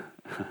like,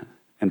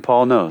 and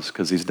Paul knows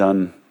because he's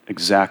done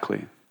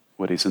exactly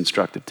what he's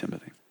instructed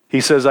Timothy. He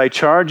says, I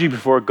charge you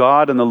before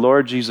God and the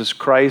Lord Jesus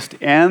Christ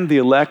and the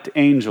elect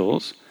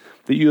angels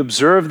that you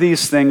observe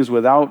these things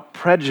without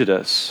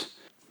prejudice,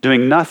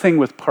 doing nothing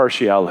with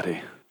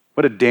partiality.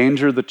 What a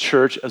danger the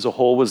church as a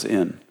whole was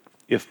in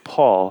if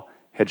Paul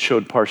had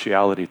showed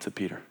partiality to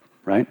Peter,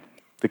 right?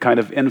 The kind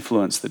of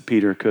influence that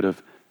Peter could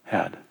have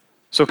had.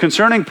 So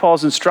concerning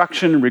Paul's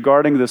instruction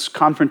regarding this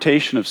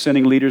confrontation of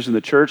sinning leaders in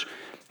the church,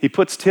 he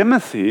puts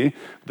Timothy,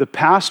 the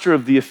pastor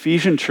of the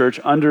Ephesian church,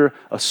 under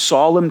a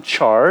solemn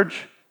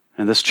charge.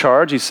 And this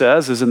charge, he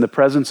says, is in the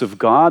presence of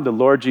God, the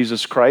Lord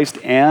Jesus Christ,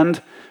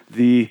 and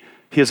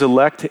his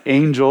elect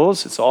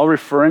angels. It's all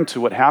referring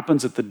to what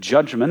happens at the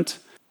judgment.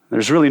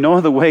 There's really no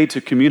other way to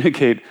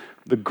communicate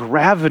the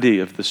gravity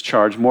of this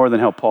charge more than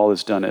how Paul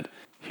has done it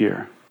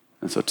here.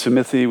 And so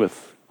Timothy,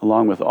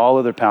 along with all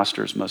other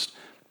pastors, must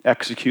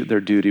execute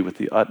their duty with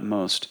the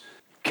utmost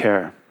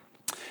care.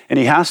 And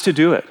he has to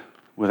do it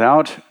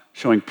without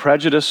showing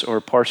prejudice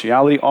or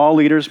partiality. All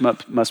leaders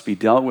must be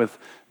dealt with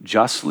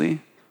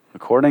justly,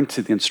 according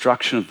to the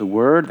instruction of the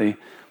word.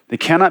 They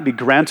cannot be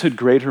granted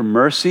greater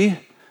mercy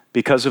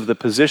because of the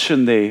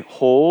position they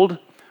hold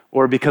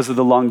or because of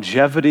the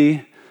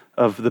longevity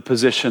of the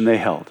position they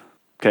held.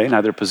 Okay,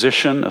 neither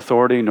position,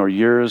 authority, nor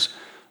years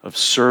of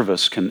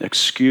service can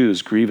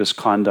excuse grievous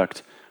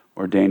conduct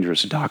or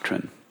dangerous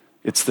doctrine.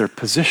 It's their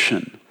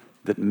position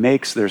that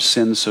makes their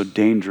sin so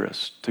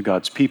dangerous to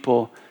God's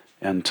people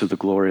and to the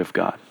glory of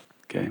God.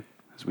 Okay,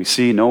 as we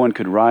see, no one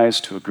could rise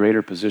to a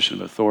greater position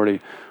of authority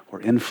or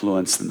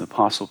influence than the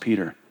Apostle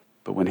Peter.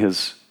 But when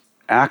his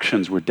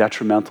actions were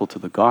detrimental to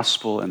the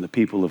gospel and the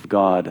people of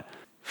God,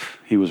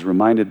 he was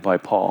reminded by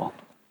Paul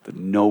that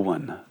no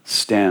one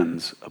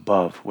stands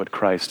above what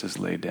Christ has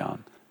laid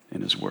down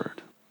in his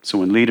word. So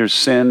when leaders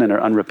sin and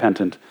are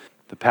unrepentant,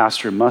 the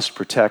pastor must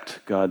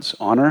protect God's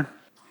honor,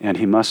 and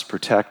he must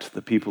protect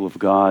the people of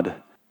God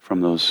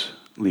from those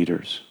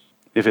leaders.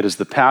 If it is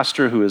the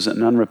pastor who is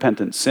an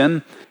unrepentant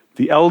sin,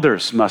 the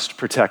elders must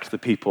protect the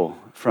people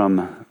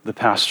from the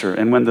pastor.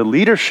 And when the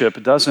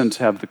leadership doesn't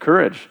have the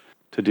courage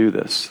to do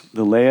this,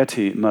 the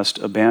laity must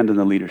abandon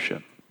the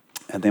leadership,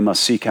 and they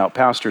must seek out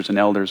pastors and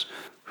elders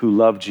who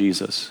love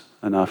Jesus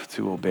enough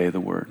to obey the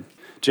word.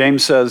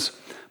 James says,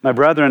 My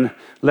brethren,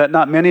 let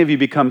not many of you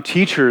become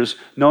teachers,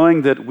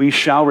 knowing that we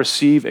shall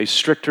receive a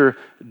stricter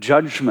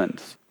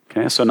judgment.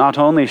 Okay, so not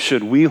only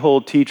should we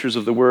hold teachers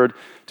of the word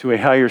to a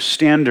higher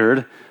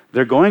standard,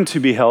 they're going to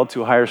be held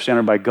to a higher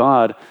standard by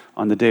God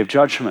on the day of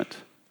judgment.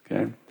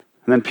 Okay? And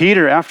then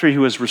Peter, after he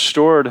was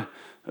restored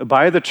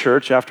by the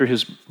church, after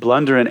his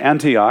blunder in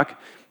Antioch,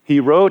 he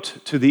wrote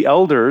to the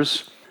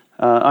elders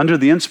under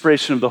the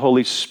inspiration of the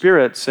Holy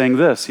Spirit, saying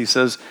this. He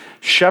says,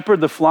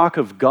 shepherd the flock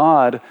of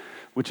God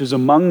which is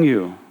among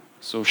you.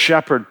 So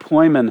shepherd,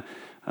 poimen,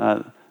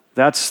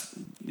 that's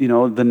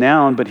the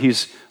noun, but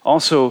he's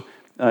also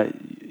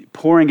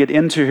pouring it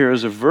into here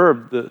as a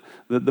verb.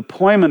 The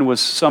poimen was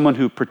someone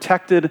who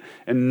protected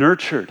and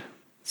nurtured.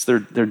 It's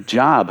their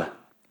job.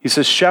 He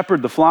says,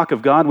 shepherd the flock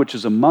of God which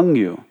is among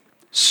you,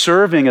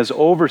 serving as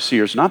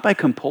overseers, not by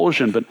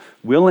compulsion, but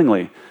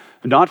willingly,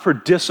 not for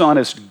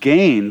dishonest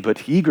gain,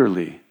 but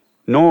eagerly,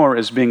 nor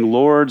as being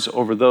lords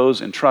over those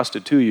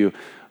entrusted to you,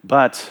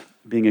 but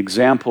being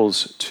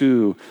examples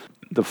to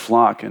the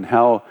flock. And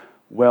how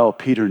well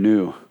Peter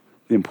knew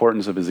the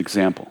importance of his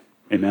example.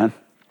 Amen.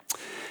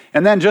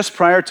 And then just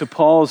prior to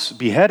Paul's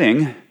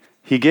beheading,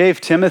 he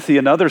gave Timothy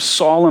another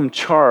solemn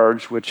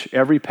charge which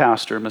every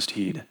pastor must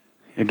heed.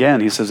 Again,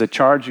 he says, I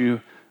charge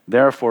you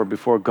therefore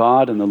before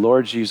God and the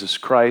Lord Jesus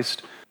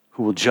Christ,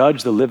 who will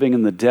judge the living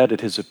and the dead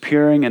at his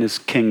appearing in his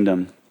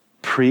kingdom,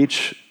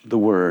 preach the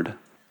word.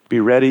 Be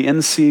ready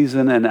in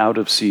season and out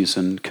of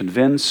season.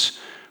 Convince,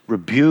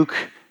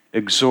 rebuke,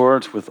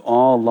 exhort with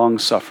all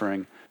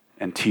long-suffering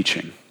and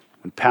teaching.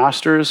 When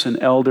pastors and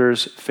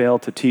elders fail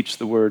to teach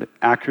the word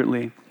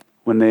accurately,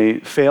 when they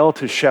fail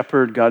to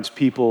shepherd God's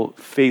people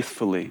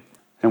faithfully,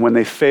 and when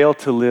they fail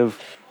to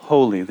live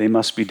holy, they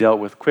must be dealt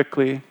with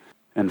quickly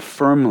and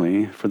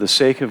firmly for the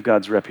sake of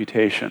God's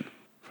reputation,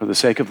 for the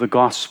sake of the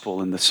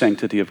gospel and the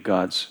sanctity of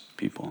God's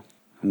people.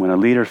 And when a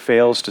leader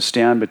fails to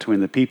stand between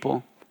the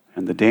people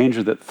and the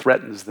danger that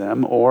threatens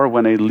them, or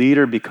when a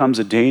leader becomes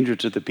a danger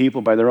to the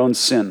people by their own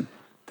sin,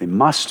 they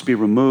must be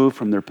removed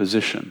from their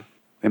position.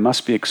 They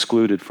must be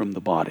excluded from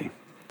the body.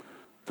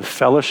 The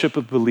fellowship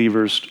of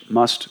believers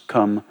must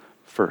come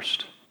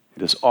first.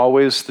 It is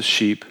always the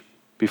sheep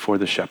before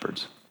the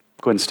shepherds.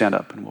 Go ahead and stand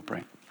up and we'll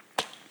pray.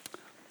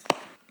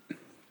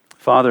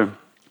 Father,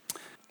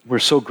 we're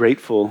so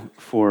grateful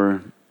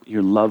for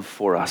your love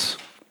for us.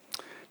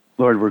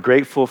 Lord, we're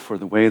grateful for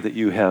the way that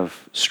you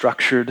have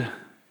structured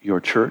your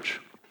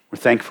church. We're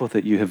thankful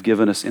that you have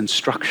given us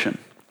instruction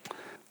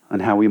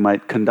on how we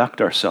might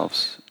conduct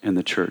ourselves in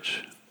the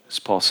church, as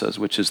Paul says,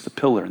 which is the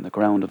pillar and the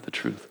ground of the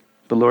truth.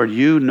 But Lord,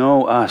 you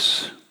know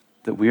us,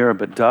 that we are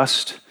but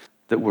dust,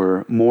 that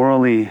we're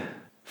morally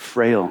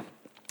frail,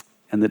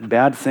 and that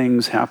bad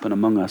things happen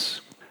among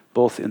us,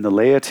 both in the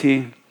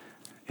laity,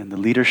 in the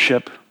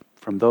leadership,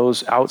 from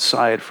those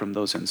outside, from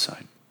those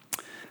inside.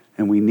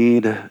 And we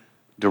need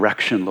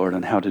direction, Lord,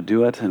 on how to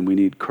do it, and we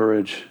need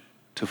courage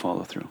to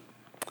follow through.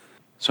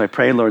 So I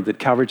pray, Lord, that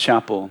Calvary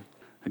Chapel,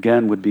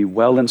 again, would be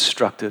well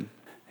instructed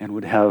and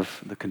would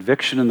have the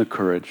conviction and the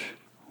courage,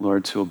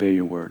 Lord, to obey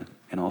your word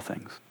in all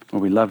things.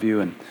 Lord, we love you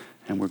and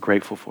we're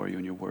grateful for you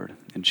and your word.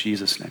 In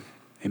Jesus' name,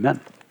 amen.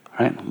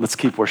 All right, let's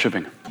keep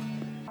worshiping.